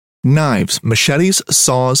Knives, machetes,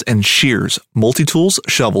 saws, and shears, multi-tools,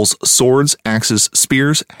 shovels, swords, axes,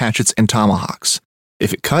 spears, hatchets, and tomahawks.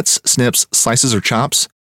 If it cuts, snips, slices, or chops,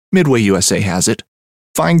 Midway USA has it.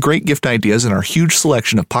 Find great gift ideas in our huge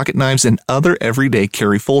selection of pocket knives and other everyday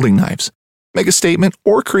carry folding knives. Make a statement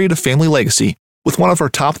or create a family legacy with one of our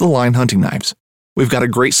top-of-the-line hunting knives. We've got a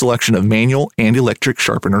great selection of manual and electric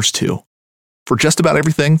sharpeners, too. For just about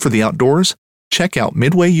everything for the outdoors, check out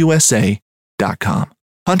MidwayUSA.com.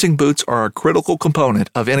 Hunting boots are a critical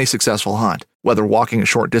component of any successful hunt. Whether walking a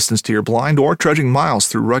short distance to your blind or trudging miles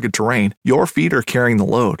through rugged terrain, your feet are carrying the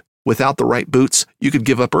load. Without the right boots, you could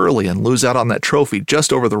give up early and lose out on that trophy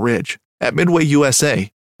just over the ridge. At Midway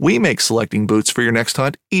USA, we make selecting boots for your next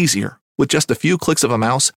hunt easier. With just a few clicks of a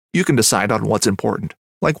mouse, you can decide on what's important,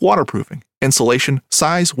 like waterproofing, insulation,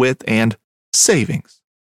 size, width, and savings.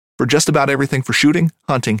 For just about everything for shooting,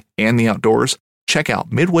 hunting, and the outdoors, check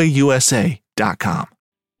out MidwayUSA.com.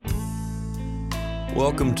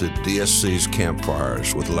 Welcome to DSC's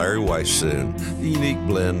Campfires with Larry Weissoon, the unique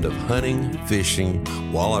blend of hunting, fishing,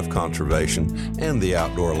 wildlife conservation, and the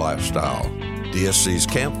outdoor lifestyle. DSC's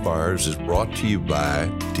Campfires is brought to you by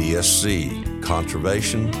DSC,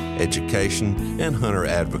 Conservation, Education, and Hunter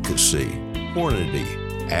Advocacy.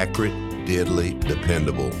 Hornady, accurate, deadly,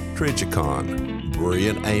 dependable. Trijicon,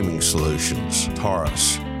 brilliant aiming solutions.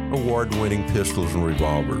 Taurus, award-winning pistols and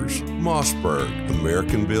revolvers. Mossberg,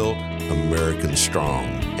 American-built, American strong.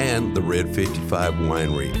 And the Red 55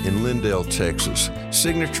 Winery in Lindale, Texas.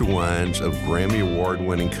 Signature wines of Grammy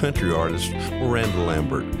Award-winning country artist Miranda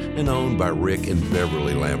Lambert and owned by Rick and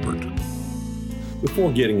Beverly Lambert.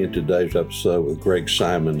 Before getting into today's episode with Greg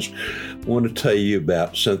Simons, I want to tell you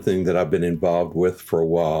about something that I've been involved with for a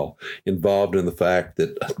while, involved in the fact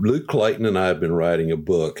that Luke Clayton and I have been writing a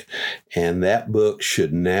book, and that book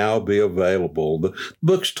should now be available. The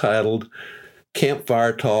book's titled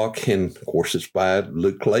Campfire Talk, and of course it's by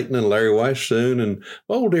Luke Clayton and Larry Weissoon, and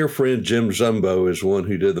old dear friend Jim Zumbo is one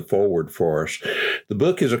who did the foreword for us. The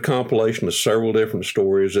book is a compilation of several different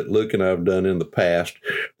stories that Luke and I have done in the past.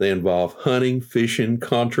 They involve hunting, fishing,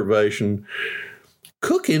 conservation,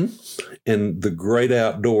 cooking, and the great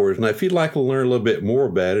outdoors. Now, if you'd like to learn a little bit more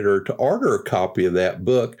about it or to order a copy of that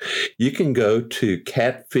book, you can go to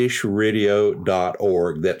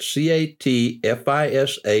catfishradio.org. That's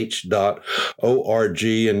catfish.org,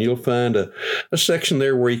 and you'll find a section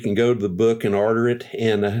there where you can go to the book and order it.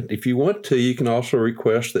 And if you want to, you can also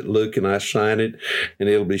request that Luke and I sign it, and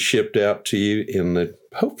it'll be shipped out to you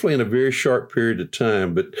hopefully in a very short period of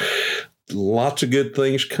time. But lots of good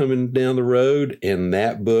things coming down the road, and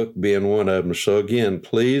that book being one of them. So again,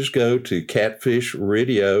 please go to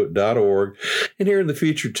catfishradio.org. And here in the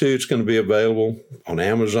future, too, it's going to be available on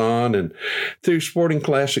Amazon and through Sporting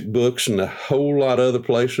Classic Books and a whole lot of other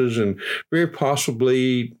places, and very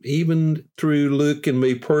possibly even through Luke and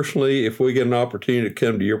me personally if we get an opportunity to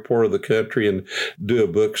come to your part of the country and do a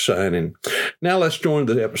book signing. Now let's join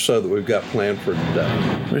the episode that we've got planned for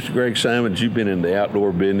today. Mr. Greg Simons, you've been in the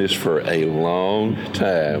outdoor business for a long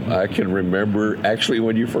time. I can remember actually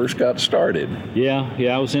when you first got started. Yeah,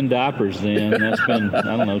 I was in diapers then. That's been,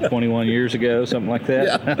 21 years ago, something like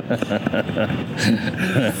that.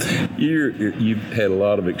 Yeah. You've had a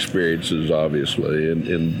lot of experiences, obviously,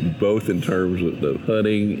 and both in terms of the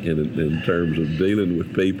hunting and in terms of dealing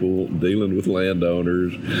with people, dealing with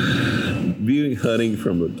landowners, viewing hunting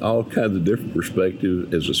from all kinds of different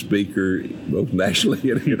perspectives as a speaker, both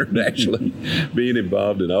nationally and internationally, being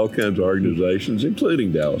involved in all kinds of organizations,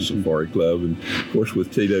 including Dallas Safari Club, and of course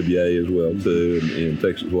with TWA as well too, and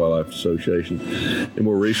Texas Wildlife Association, and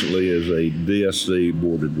more recently as a DSC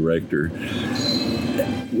board of director.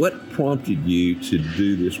 What prompted you to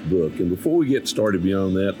do this book? And before we get started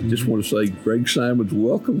beyond that, I just want to say, Greg Simons,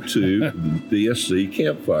 welcome to the DSC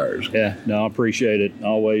Campfires. Yeah, no, I appreciate it.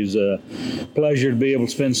 Always a pleasure to be able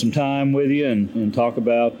to spend some time with you and talk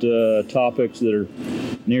about topics that are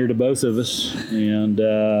near to both of us, and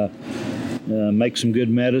make some good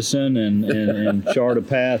medicine and chart a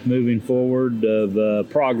path moving forward of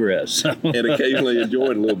progress. And occasionally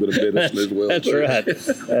enjoying a little bit of medicine as well. That's right.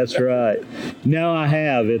 That's right. No, I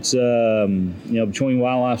have. It's, between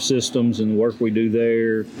wildlife systems and the work we do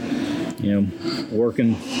there,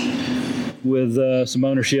 working with some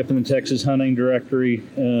ownership in the Texas Hunting Directory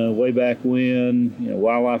way back when,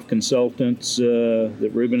 wildlife consultants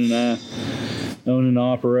that Ruben and I own and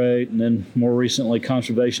operate, and then more recently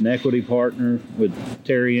Conservation Equity Partner with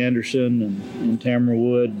Terry Anderson and Tamara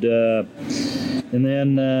Wood. And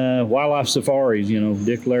then wildlife safaris,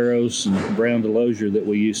 Dick Laros and Brown DeLosier that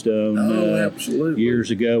we used to own absolutely.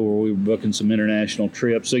 years ago, where we were booking some international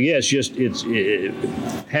trips. So yeah, it's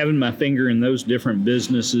having my finger in those different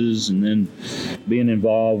businesses, and then being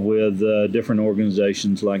involved with different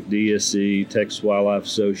organizations like DSC, Texas Wildlife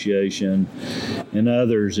Association, and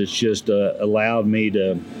others. It's just allowed me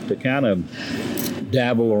to kind of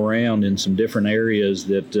dabble around in some different areas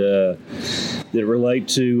that relate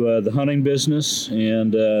to the hunting business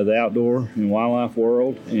and the outdoor and wildlife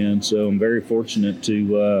world. And so I'm very fortunate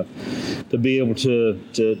to be able to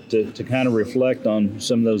kind of reflect on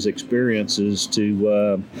some of those experiences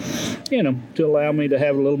to allow me to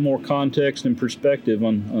have a little more context and perspective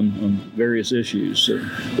on various issues. So,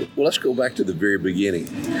 well, let's go back to the very beginning.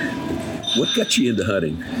 What got you into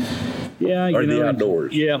hunting? Yeah, or the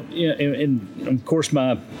outdoors. And of course,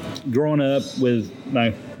 growing up with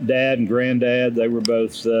my dad and granddad, they were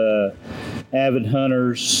both avid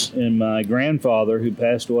hunters, and my grandfather, who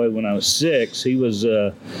passed away when I was 6, he was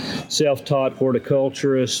a self-taught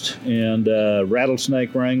horticulturist and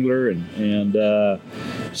rattlesnake wrangler, and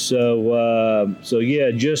so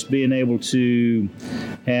yeah, just being able to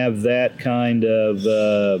have that kind of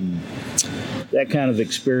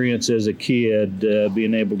experience as a kid,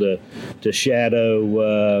 being able to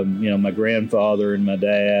shadow, my grandfather and my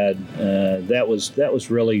dad. That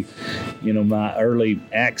was really, my early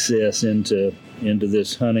access into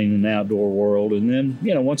this hunting and outdoor world. And then,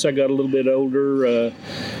 once I got a little bit older,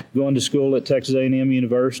 going to school at Texas A&M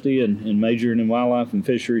University and majoring in wildlife and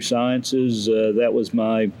fishery sciences, that was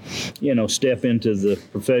my, step into the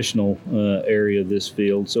professional area of this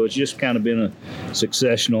field. So it's just kind of been a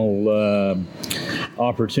successional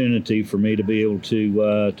opportunity for me to be able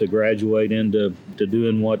to graduate into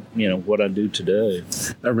doing what I do today.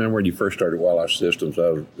 I remember when you first started Wildlife Systems, I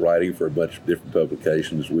was writing for a bunch of different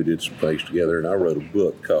publications. We did some things together, and I wrote a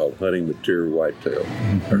book called Hunting Mature Whitetail.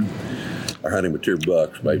 Or Hunting Mature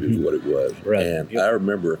Bucks, maybe is what it was. Right. And I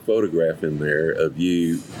remember a photograph in there of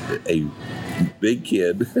you, a big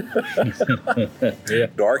kid, yeah.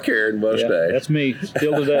 dark hair and mustache. Yeah, that's me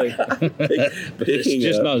still today. It's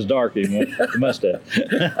just not as dark anymore. The mustache.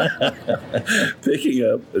 Picking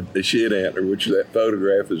up a shin antler, which that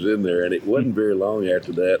photograph is in there, and it wasn't very long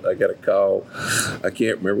after that I got a call. I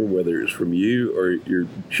can't remember whether it was from you or your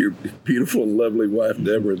beautiful and lovely wife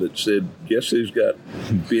Deborah that said, "Guess who's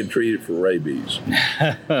being treated for rabies?"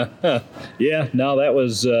 Yeah, no, that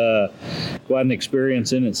was quite an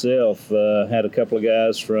experience in itself. Had a couple of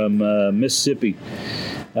guys from Mississippi.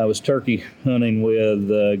 I was turkey hunting with,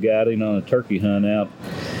 guiding on a turkey hunt out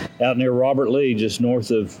near Robert Lee, just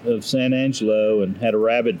north of San Angelo, and had a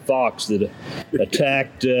rabid fox that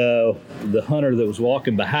attacked the hunter that was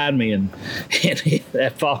walking behind me, and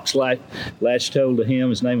that fox latched hold to him.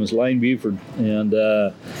 His name was Lane Buford, and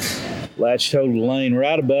latched hold of Lane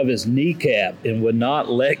right above his kneecap and would not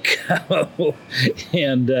let go,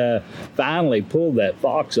 and finally pulled that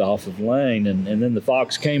fox off of Lane, and then the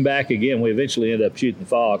fox came back again. We eventually ended up shooting the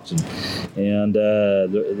fox, and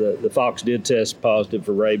the fox did test positive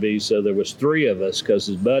for rabies. So there was 3 of us because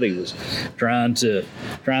his buddy was trying to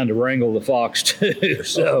wrangle the fox too.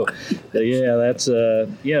 So yeah, that's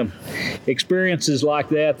experiences like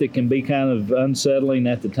that can be kind of unsettling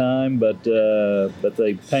at the time, but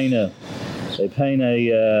they paint a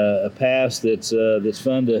past that's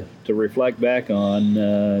fun to reflect back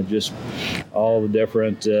on. Just all the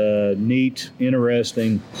different neat,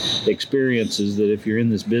 interesting experiences that if you're in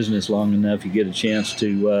this business long enough, you get a chance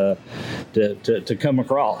to come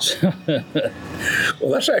across.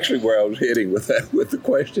 Well, that's actually where I was heading with the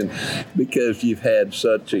question, because you've had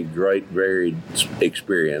such a great varied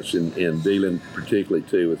experience in dealing particularly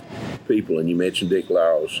too with people. And you mentioned Dick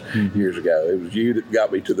Laros years ago. It was you that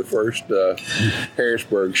got me to the first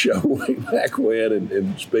Harrisburg show way back when,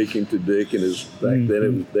 and speaking to Dick and his, back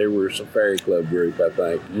then they were a safari club group, I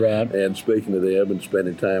think. Right. And speaking to them and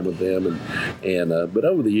spending time with them, and but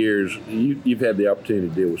over the years, you've had the opportunity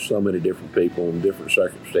to deal with so many different people in different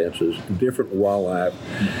circumstances, different wildlife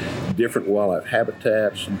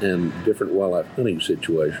habitats, and different wildlife hunting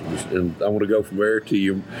situations. And I want to go from there to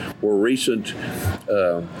your more recent,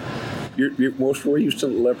 your most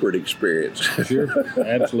recent leopard experience. Sure,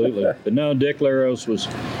 absolutely. But no, Dick Laros was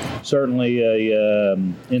certainly a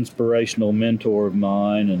inspirational mentor of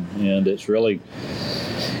mine, and it's really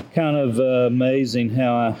kind of amazing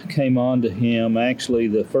how I came on to him. Actually,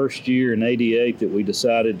 the first year in '88 that we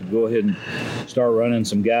decided to go ahead and start running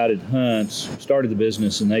some guided hunts, started the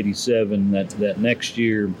business in '87. That next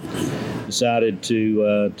year decided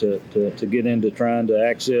to get into trying to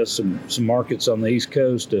access some markets on the East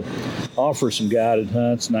Coast to offer some guided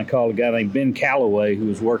hunts. And I called a guy named Ben Calloway, who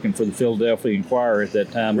was working for the Philadelphia Inquirer at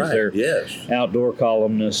that time, was their outdoor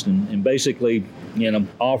columnist, and basically,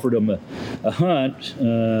 offered him a hunt.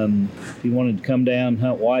 He wanted to come down and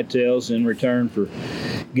hunt whitetails in return for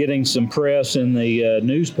getting some press in the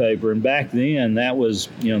newspaper. And back then, that was,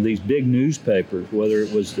 these big newspapers, whether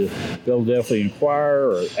it was the Philadelphia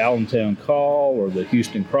Inquirer or Allentown Call or the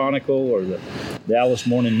Houston Chronicle or the Dallas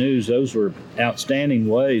Morning News, those were outstanding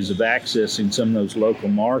ways of accessing some of those local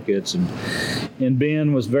markets. And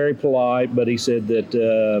Ben was very polite, but he said that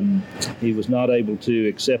he was not able to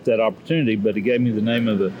accept that opportunity, but he gave me the name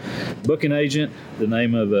of a booking agent, the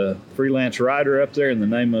name of a freelance writer up there, and the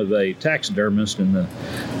name of a taxidermist. And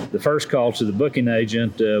the first call to the booking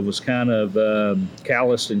agent was kind of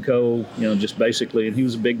callous and cold, just basically, and he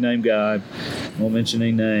was a big name guy. I won't mention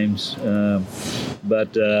any names,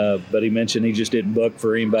 but he mentioned he just didn't book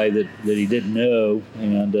for anybody that he didn't know,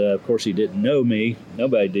 and of course he didn't know me.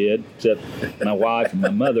 Nobody did, except my wife and my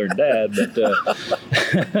mother and dad.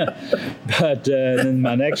 But then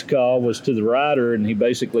my next call was to the writer, and he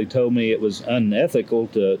basically told me it was unethical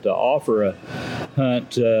to offer a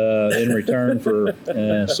hunt in return for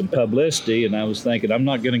some publicity. And I was thinking, I'm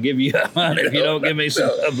not going to give you a hunt if you don't give me some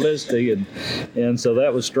publicity. And so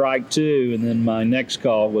that was strike two. And then my next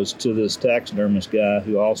call was to this taxidermist guy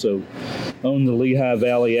who also owned the Lehigh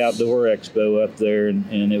Valley Outdoor Expo up there,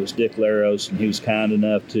 and it was Dick Laros, and he was kind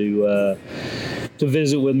enough to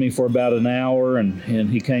visit with me for about an hour, and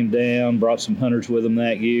he came down, brought some hunters with him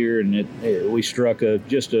that year, and we struck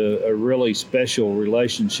just a really special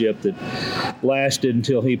relationship that lasted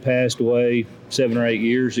until he passed away 7 or 8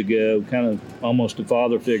 years ago, kind of almost a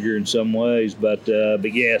father figure in some ways, but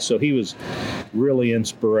yeah, so he was really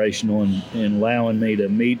inspirational in allowing me to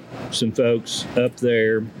meet some folks up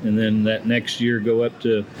there, and then that next year go up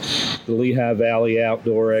to the Lehigh Valley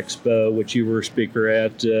Outdoor Expo, which you were a speaker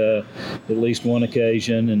at least one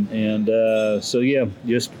occasion, and so yeah,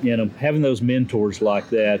 just having those mentors like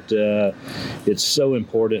that, it's so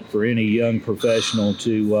important for any young professional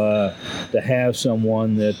to have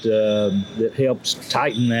someone that helps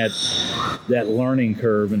tighten that learning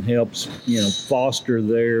curve and helps foster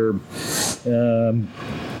their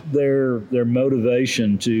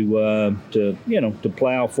motivation to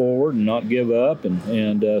plow forward and not give up,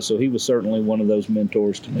 and so he was certainly one of those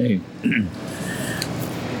mentors to me.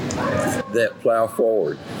 That plow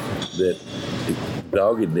forward, that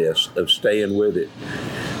doggedness of staying with it,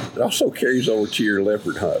 it also carries over to your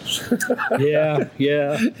leopard hunts. Yeah.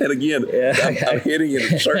 And again, I'm hitting in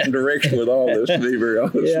a certain direction with all this, to be very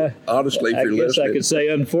honest. Yeah. Honestly, if you're listening. I guess I could say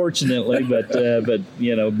unfortunately, but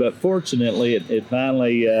fortunately, it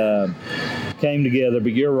finally came together.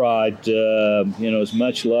 But you're right. As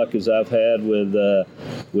much luck as I've had with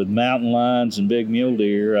mountain lions and big mule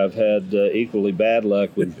deer, I've had equally bad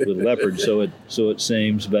luck with leopards. So it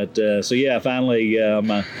seems. But so yeah, finally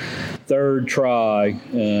my third try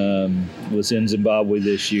was in Zimbabwe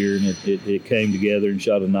this year, and it came together and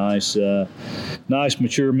shot a nice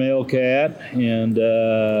mature male cat,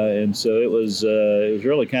 and so it was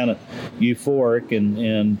really kind of euphoric, and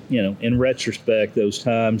in retrospect, those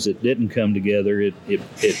times that didn't come together, it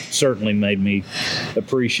certainly made me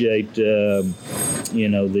appreciate the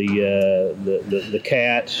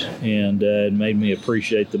cat, and it made me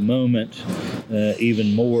appreciate the moment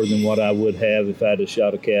even more than what I would have if I'd have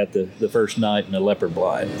shot a cat the first night in a leopard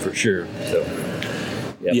blind, for sure. So,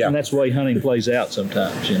 yeah. And that's the way hunting plays out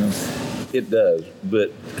sometimes, It does,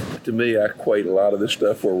 but to me, I equate a lot of this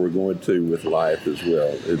stuff where we're going to with life as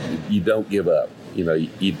well. You don't give up. You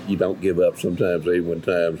don't give up sometimes, even when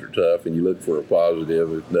times are tough, and you look for a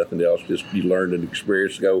positive. If nothing else, just you learn and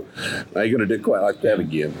experience. Go, I ain't going to do quite like that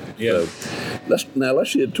again. Yeah. So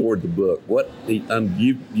let's head toward the book.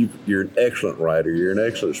 You're an excellent writer. You're an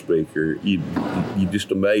excellent speaker. You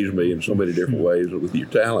just amaze me in so many different ways with your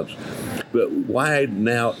talents. But why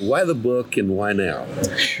now? Why the book, and why now?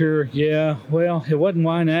 Sure, yeah. Well, it wasn't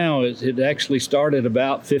why now. It actually started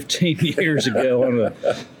about 15 years ago on a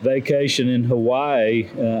vacation in Hawaii.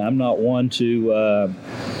 I'm not one to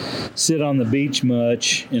sit on the beach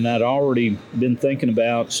much, and I'd already been thinking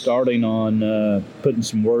about starting on putting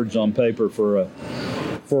some words on paper for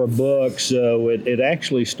a book. So it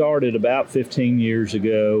actually started about 15 years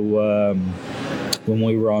ago when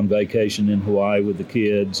we were on vacation in Hawaii with the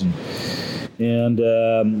kids, and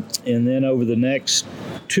then over the next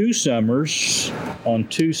 2 summers on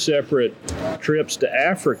 2 separate trips to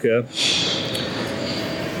Africa,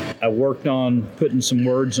 I worked on putting some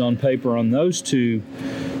words on paper on those 2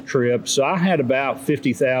 trip. So I had about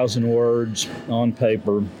 50,000 words on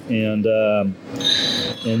paper, and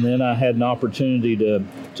then I had an opportunity to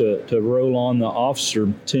roll on the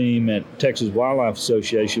officer team at Texas Wildlife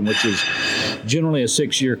Association, which is generally a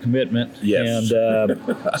 6-year commitment. Yes. And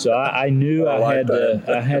so I knew I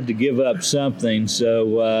had to give up something.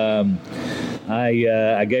 So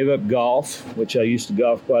I gave up golf, which I used to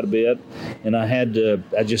golf quite a bit, and I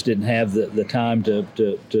just didn't have the time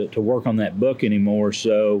to work on that book anymore.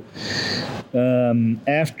 So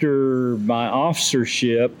after my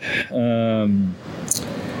officership,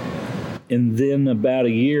 and then about a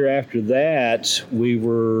year after that, we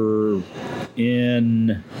were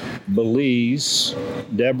in Belize,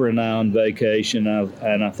 Deborah and I on vacation,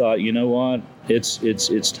 and I thought, you know what,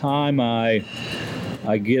 it's time I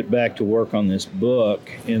get back to work on this book.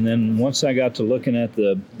 And then once I got to looking at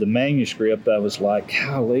the manuscript, I was like,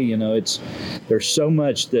 golly, there's so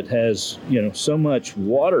much that has, so much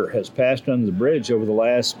water has passed under the bridge over the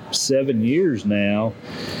last 7 years now,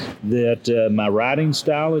 that my writing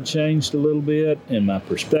style had changed a little bit and my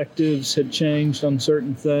perspectives had changed on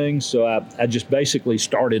certain things. So I just basically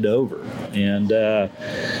started over. And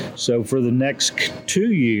so for the next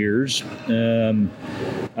 2 years,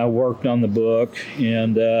 I worked on the book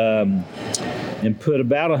and put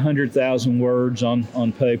about 100,000 words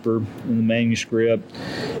on paper in the manuscript,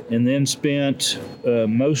 and then spent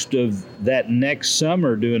most of that next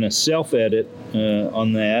summer doing a self-edit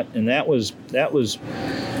on that. And that was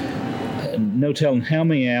no telling how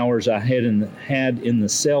many hours I had in the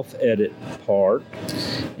self-edit part,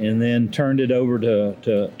 and then turned it over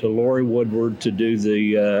to Lori Woodward to do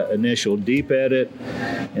the initial deep edit,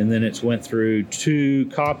 and then it's went through 2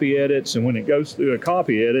 copy edits, and when it goes through a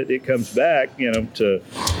copy edit, it comes back,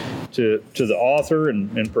 to the author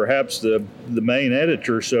and perhaps the main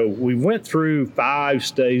editor. So we went through 5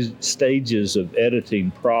 stages of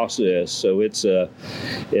editing process. So it's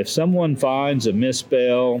if someone finds a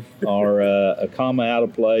misspell or a comma out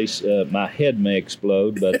of place, my head may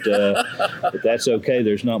explode, but that's okay.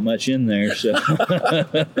 There's not much in there. So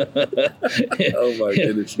Oh my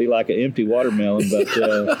goodness, it'd be like an empty watermelon. But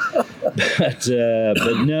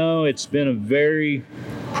no, it's been a very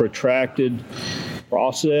protracted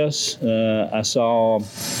process. I saw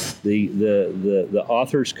the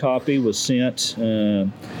author's copy was sent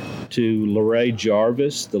to Lorraine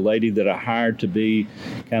Jarvis, the lady that I hired to be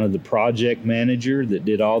kind of the project manager that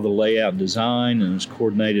did all the layout design and was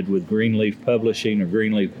coordinated with Greenleaf Publishing or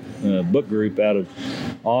Greenleaf Book Group out of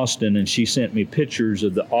Austin. And she sent me pictures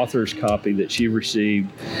of the author's copy that she received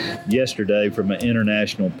yesterday from an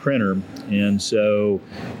international printer. And so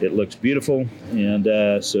it looks beautiful.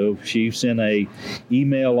 And so she sent a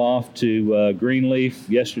email off to Greenleaf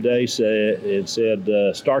yesterday. It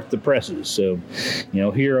said, start the presses. So,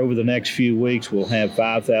 here over the next few weeks, we'll have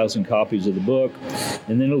 5,000 copies of the book,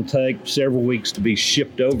 and then it'll take several weeks to be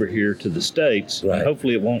shipped over here to the States. Right.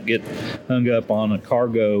 Hopefully it won't get hung up on a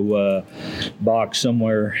cargo box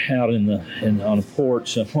somewhere out on a port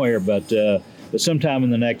somewhere, but sometime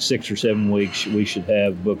in the next 6 or 7 weeks, we should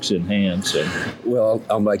have books in hand. So, well,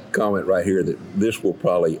 I'll make a comment right here that this will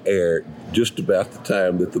probably air just about the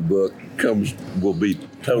time that the book will be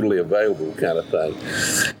totally available, kind of thing.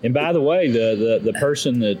 And by the way, the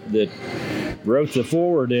person that wrote the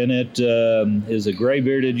foreword in it is a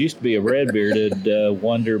gray-bearded, used to be a red-bearded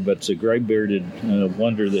wonder, but it's a gray-bearded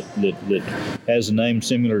wonder that has a name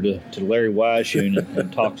similar to Larry Weisshuhn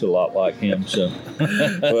and talks a lot like him. So,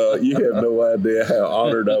 well, you have no idea how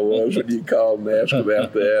honored I was when you called and asked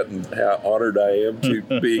about that, and how honored I am to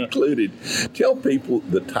be included. Tell people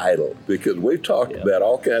the title, because we've talked about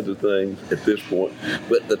all kinds of things at this point,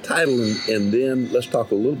 but the title, and then let's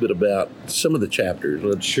talk a little bit about some of the chapters.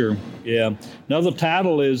 Sure. Yeah. No, the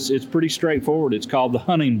title it's pretty straightforward. It's called The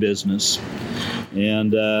Hunting Business.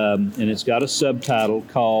 And it's got a subtitle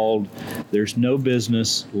called "There's No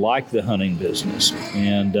Business Like the Hunting Business,"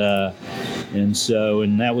 and that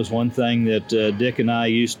was one thing that Dick and I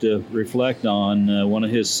used to reflect on. One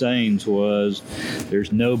of his sayings was,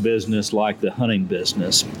 "There's no business like the hunting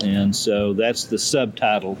business," and so that's the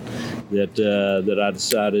subtitle that I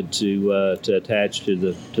decided to attach to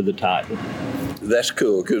the title. That's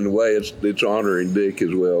cool, because in a way it's honoring Dick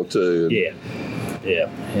as well too. Yeah,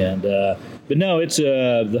 and. But no, it's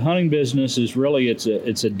the hunting business is really it's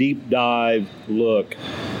a deep dive look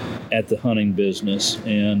at the hunting business,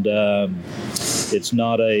 and it's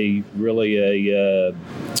not really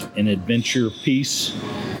an adventure piece.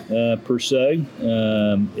 per se.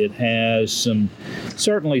 It has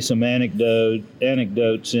certainly some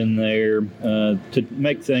anecdotes in there to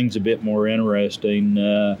make things a bit more interesting.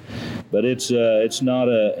 But it's not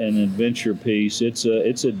an adventure piece. It's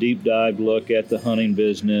a deep dive look at the hunting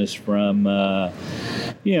business from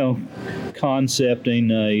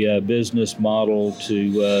concepting a business model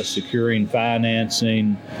to securing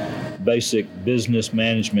financing, basic business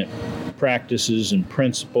management practices and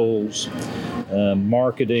principles,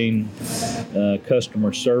 marketing,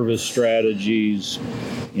 customer service strategies,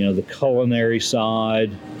 the culinary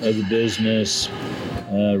side of the business,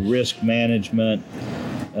 risk management,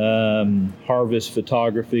 harvest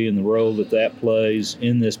photography and the role that plays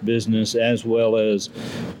in this business, as well as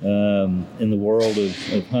in the world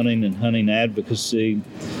of hunting and hunting advocacy.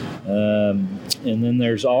 And then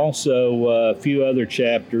there's also a few other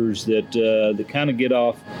chapters that kind of get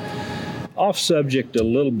off subject a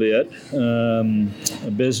little bit.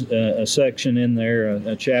 A section in there,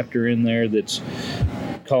 a chapter in there that's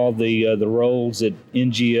called the roles that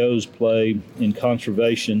NGOs play in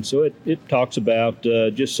conservation. So it talks about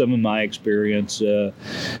just some of my experience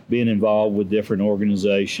being involved with different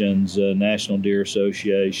organizations, National Deer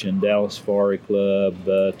Association, Dallas Safari Club,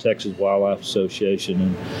 Texas Wildlife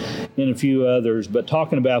Association, and a few others. But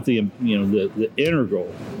talking about the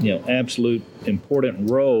integral, absolute important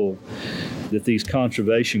role that these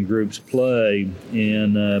conservation groups play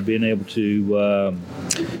in being able to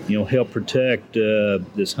help protect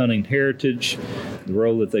this hunting heritage, the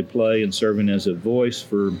role that they play in serving as a voice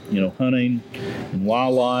for hunting and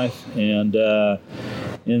wildlife, and the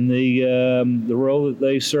role that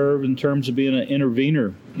they serve in terms of being an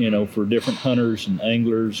intervener, for different hunters and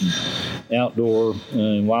anglers and outdoor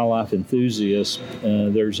and wildlife enthusiasts.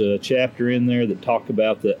 There's a chapter in there that talk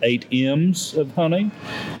about the 8 M's of hunting.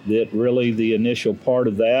 That really the initial part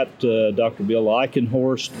of that, Dr. Bill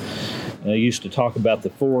Eichenhorst used to talk about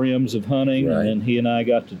the 4 M's of hunting, right. And he and I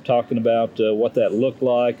got to talking about what that looked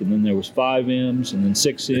like, and then there was 5 M's, and then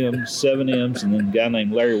 6 M's, 7 M's, and then a guy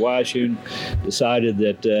named Larry Weishuhn decided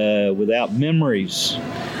that without memories,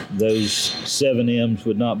 those 7 M's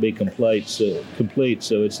would not be complete. So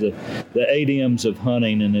it's the 8 M's of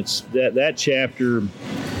hunting, and it's that chapter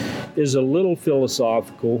is a little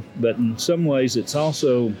philosophical, but in some ways it's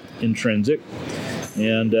also intrinsic.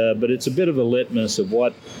 And but it's a bit of a litmus of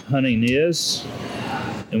what hunting is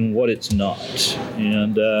and what it's not.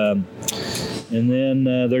 And then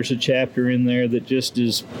there's a chapter in there that just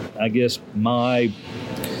is, I guess, my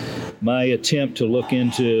attempt to look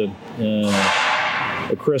into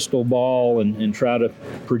a crystal ball and try to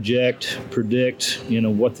predict,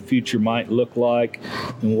 what the future might look like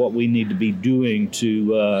and what we need to be doing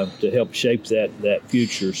to help shape that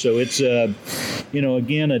future. So it's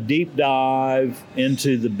again, a deep dive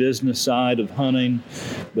into the business side of hunting,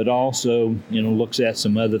 but also, looks at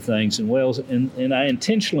some other things. And I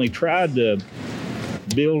intentionally tried to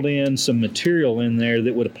build in some material in there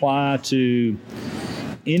that would apply to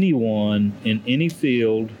anyone in any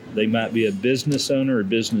field. They might be a business owner or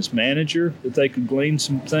business manager that they could glean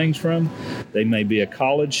some things from. They may be a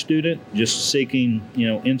college student just seeking,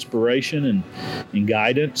 inspiration and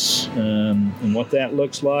guidance and what that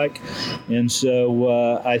looks like. And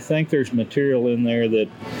so I think there's material in there that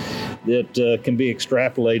can be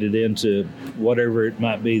extrapolated into whatever it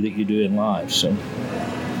might be that you do in life. So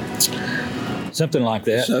something like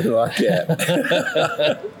that. Something like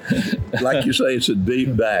that. Like you say, it's a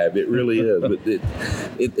deep dive. It really is. But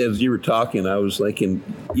as you were talking, I was thinking,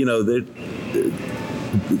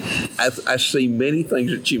 I see many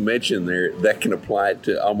things that you mentioned there that can apply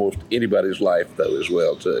to almost anybody's life, though, as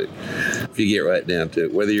well, too. If you get right down to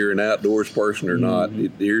it, whether you're an outdoors person or not,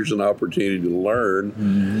 there's an opportunity to learn.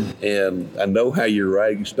 Mm-hmm. And I know how your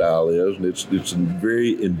writing style is, and it's a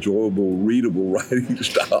very enjoyable, readable writing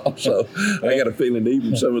style. So I got a feeling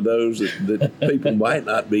even some of those that people might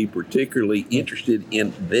not be particularly interested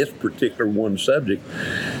in this particular one subject,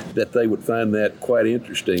 that they would find that quite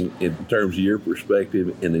interesting in terms of your perspective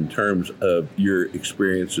and in terms of your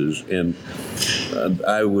experiences. And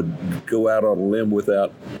I would go out on a limb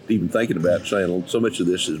without even thinking about saying so much of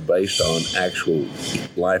this is based on actual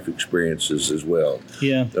life experiences as well.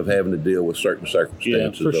 Yeah. Of having to deal with certain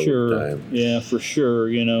circumstances over time. Yeah, for sure.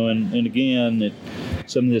 And again,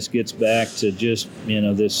 some of this gets back to just,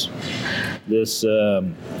 this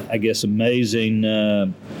I guess, amazing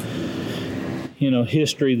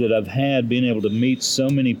history that I've had, being able to meet so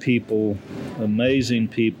many people, amazing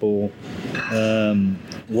people,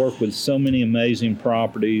 work with so many amazing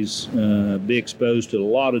properties, be exposed to a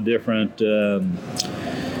lot of different,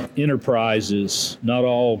 enterprises, not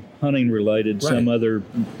all hunting related, some other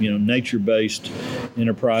nature-based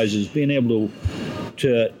enterprises, being able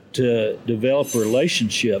to develop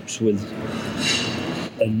relationships with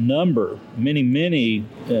a number, many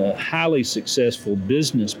highly successful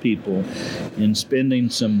business people, and spending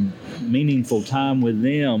some meaningful time with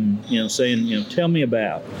them, saying, tell me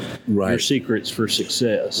about your secrets for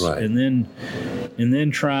success, and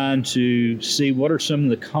then trying to see what are some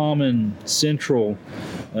of the common central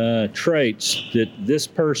traits that this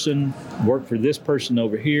person worked for, this person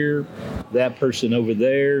over here, that person over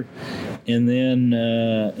there, and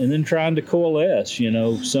then trying to coalesce,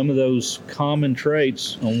 some of those common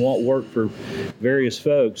traits on what worked for various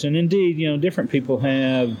folks. And indeed, different people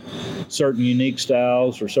have certain unique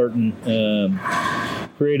styles or certain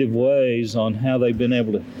creative ways on how they've been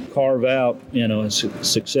able to carve out, a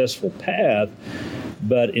successful path.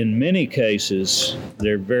 But in many cases,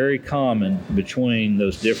 they're very common between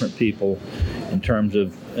those different people in terms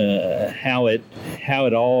of how it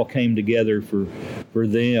all came together for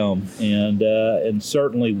them, and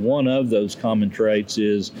certainly one of those common traits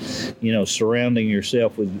is, surrounding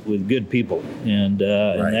yourself with good people, and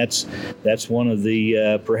that's one of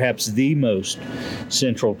the perhaps the most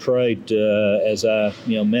central trait as I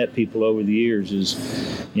met people over the years is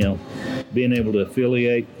being able to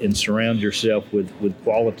affiliate and surround yourself with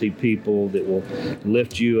quality people that will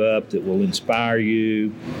lift you up, that will inspire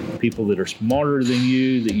you, people that are smarter than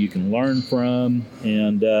you, that you can learn from,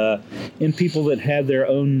 and people that have their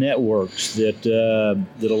own networks that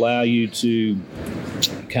allow you to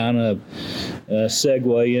kind of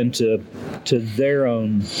segue into their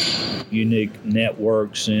own unique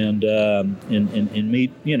networks and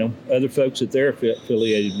meet other folks that they're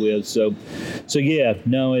affiliated with. So yeah,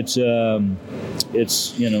 no, it's at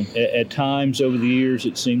times over the years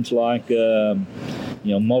it seems like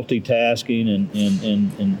multitasking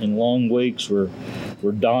and long weeks were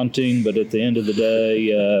daunting, but at the end of the day,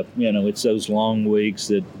 it's those long weeks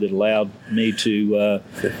that allowed me to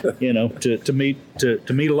meet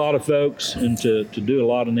a lot of folks and to do a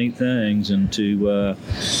lot of neat things and to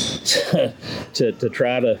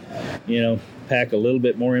try to pack a little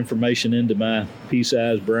bit more information into my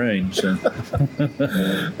pea-sized brain. So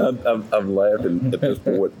I'm laughing at this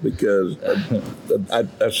point because I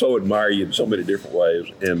so admire you in so many different ways.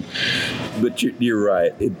 But you're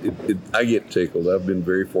right. I get tickled. I've been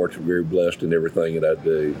very fortunate, very blessed in everything that I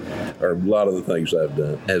do, or a lot of the things I've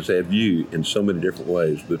done, as have you in so many different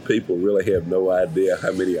ways. But people really have no idea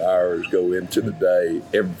how many hours go into the day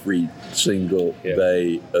every single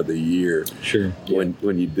day of the year. Sure.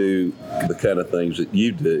 When you do the kind of things that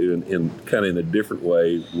you do and kind of in a different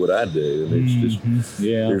way what I do, and it's just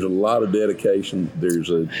there's a lot of dedication.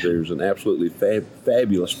 There's an absolutely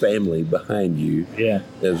fabulous family behind you.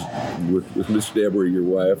 As with Miss Deborah, your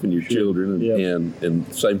wife, and your children,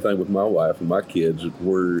 and same thing with my wife and my kids.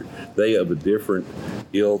 Were they of a different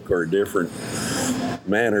ilk or a different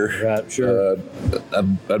manner? Right, sure.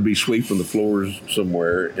 I'd be sweeping the floors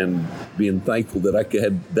somewhere and being thankful that I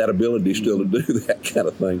had that ability still to do that kind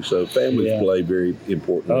of thing. So families play very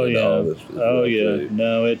important in all this.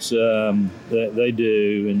 No, it's they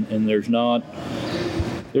do, and there's not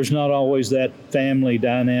always that family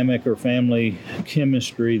dynamic or family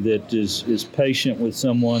chemistry that is patient with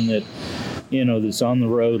someone that that's on the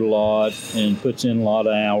road a lot and puts in a lot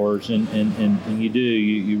of hours, and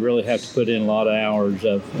you really have to put in a lot of hours.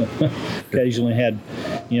 I've occasionally had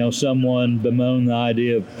someone bemoan the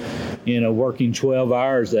idea of working 12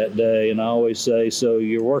 hours that day, and I always say, so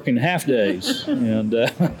you're working half days. And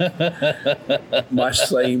my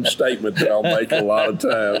same statement that I'll make a lot of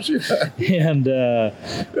times. And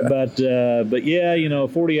but yeah, a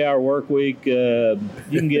 40-hour work week, you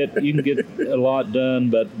can get a lot done,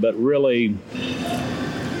 but really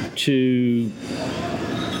to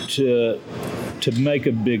make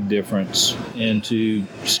a big difference and to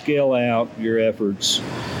scale out your efforts.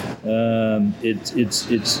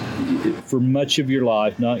 It's for much of your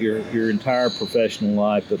life, not your entire professional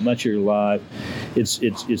life, but much of your life.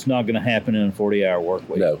 It's not going to happen in a 40-hour work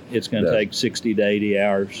week. No, it's going to take 60 to 80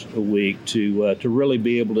 hours a week to really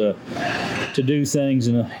be able to do things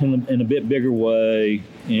in a bit bigger way,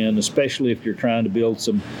 and especially if you're trying to build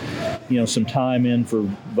some time in for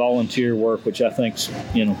volunteer work, which I think's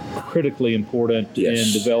critically important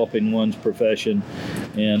in developing one's profession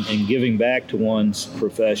and giving back to one's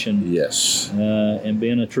profession. Yes. And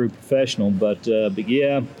being a true professional. But I'm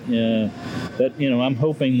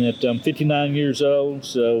hoping that I'm 59 years old,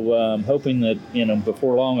 so I'm hoping that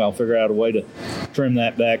before long I'll figure out a way to trim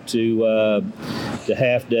that back to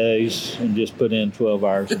half days and just put in 12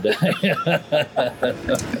 hours a day.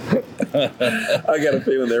 I got a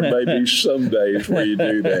feeling there may be some days where you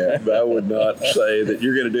do that, but I would not say that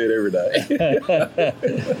you're going to do it every day.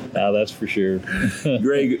 No, that's for sure.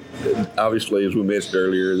 Greg, obviously, as we mentioned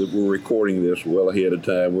earlier, that we're recording this well ahead of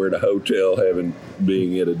time. We're in a hotel,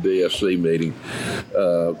 being at a DSC meeting.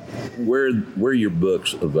 Where are your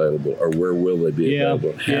books available, or where will they be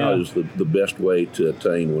available? How is the best way to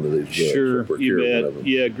attain one of these books? Sure, you bet. One of them?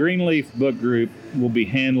 Yeah, Greenleaf Book Group will be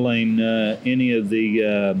handling any of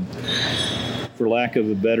the, for lack of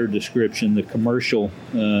a better description, the commercial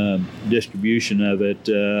distribution of it.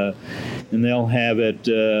 And they'll have it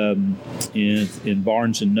in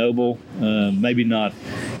Barnes & Noble, maybe not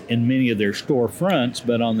in many of their storefronts,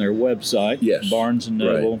 but on their website, yes, Barnes &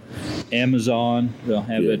 Noble, right. Amazon, they'll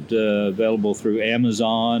have it available through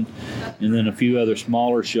Amazon, and then a few other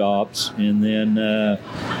smaller shops. And then,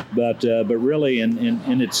 but really,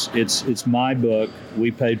 and it's my book.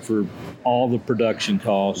 We paid for all the production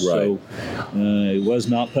costs, right. So it was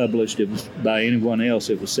not published. It was by anyone else.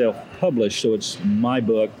 It was self-published, so it's my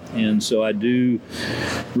book, and so I do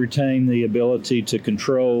retain the ability to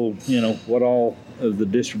control, what all of the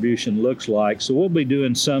distribution looks like. So we'll be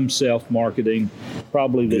doing some self-marketing.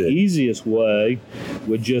 Probably the easiest way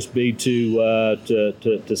would just be to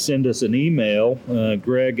send us an email,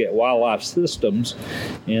 Greg at Wildlife Systems,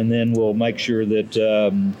 and then we'll make sure that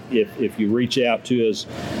if you reach out to us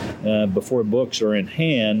before books are in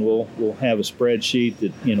hand, we'll have a spreadsheet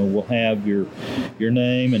that we'll have your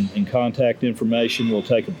name and contact information. We'll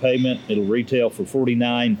take a payment. It'll retail for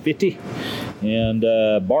 $49.50 and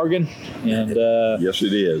bargain. And yes,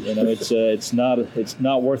 it is. It's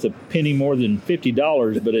not worth a penny more than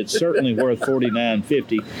 $50, but it's certainly worth $49.50.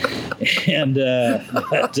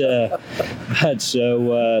 And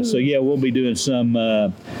so we'll be doing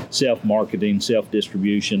some self-marketing,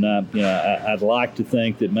 self-distribution. I'd like to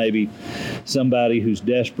think that maybe somebody who's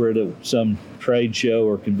desperate at some trade show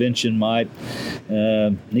or convention might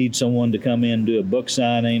need someone to come in and do a book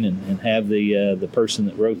signing and have the person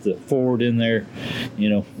that wrote the foreword in there,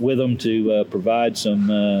 with them to provide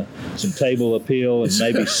some table appeal, and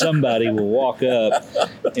maybe somebody will walk up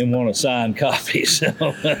and want to sign copies. So.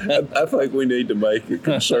 I think we need to make a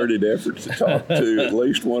concerted effort to talk to at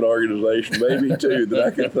least one organization, maybe two, that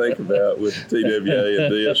I can think about with TWA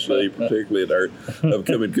and DSC, particularly at our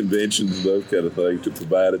upcoming conventions and those kind of things, to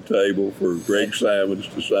provide a table for Greg Simons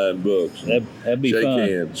to sign books. That'd be shake fun.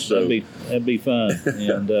 Hands. So. That'd be fun,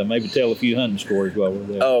 and maybe tell a few hunting stories while we're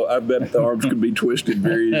there. Oh, I bet the arms could be twisted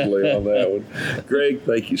very easily on that one. Greg,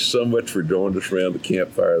 thank you so much for joining us around the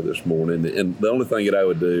campfire this morning. And the only thing that I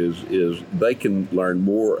would do is they can learn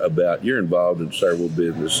more about, you're involved in several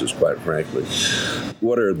businesses, quite frankly.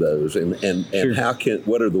 What are those, and sure.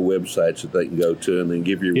 What are the websites that they can go to, and then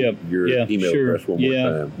give your email sure. address one more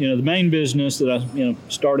time? The main business that I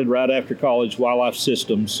started right after college, Wildlife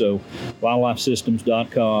Systems, so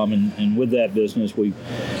wildlifesystems.com, and with that business we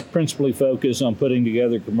principally focus on putting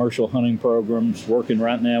together commercial hunting programs, working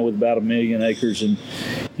right now with about 1 million acres in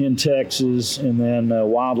Texas, and then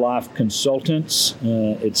Wildlife Consultants.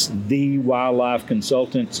 It's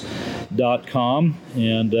thewildlifeconsultants.com,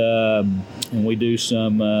 and we do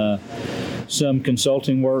some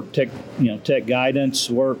consulting work, tech guidance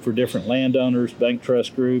work for different landowners, bank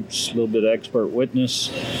trust groups, a little bit of expert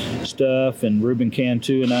witness stuff. And Reuben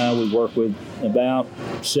Cantu and I, we work with about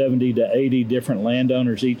 70 to 80 different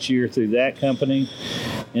landowners each year through that company.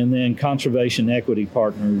 And then Conservation Equity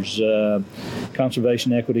Partners,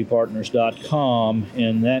 conservationequitypartners.com,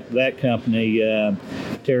 and that company,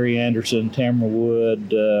 Terry Anderson, Tamara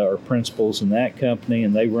Wood are principals in that company,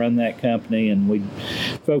 and they run that company, and we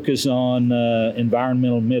focus on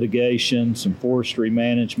environmental mitigation, some forestry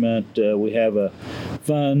management. We have a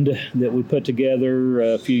fund that we put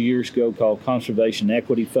together a few years ago called Conservation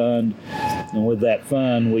Equity Fund, and with that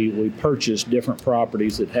fund we purchase different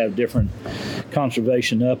properties that have different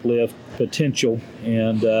conservation uplift potential,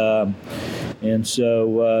 and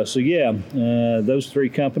so those three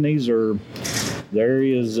companies are the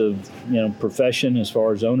areas of profession as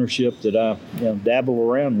far as ownership that I dabble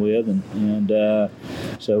around with, and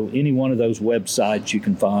so any one of those websites you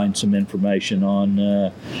can find some information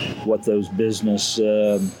on what those business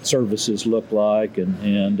services look like,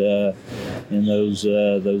 and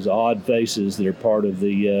those odd faces that are part of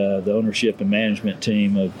the ownership and management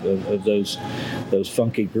team of those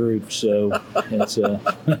funky groups. So it's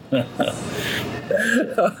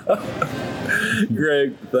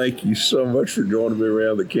Greg, thank you so much for joining me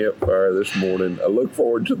around the campfire this morning. I look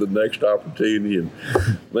forward to the next opportunity, and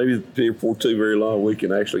maybe before too very long, we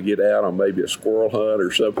can actually get out on maybe a squirrel hunt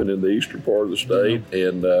or something in the eastern part of the state,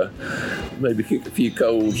 and maybe kick a few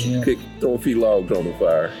coals, throw a few logs on the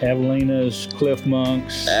fire. Javelinas, cliff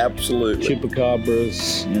monks, absolutely,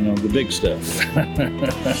 chupacabras, the big stuff.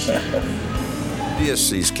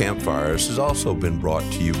 DSC's Campfires has also been brought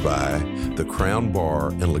to you by the Crown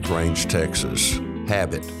Bar in LaGrange, Texas,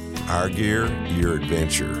 Habit, Our Gear, Your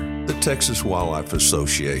Adventure, the Texas Wildlife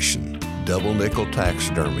Association, Double Nickel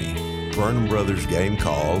Taxidermy, Vernon Brothers Game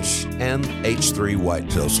Calls, and H3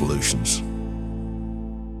 Whitetail Solutions.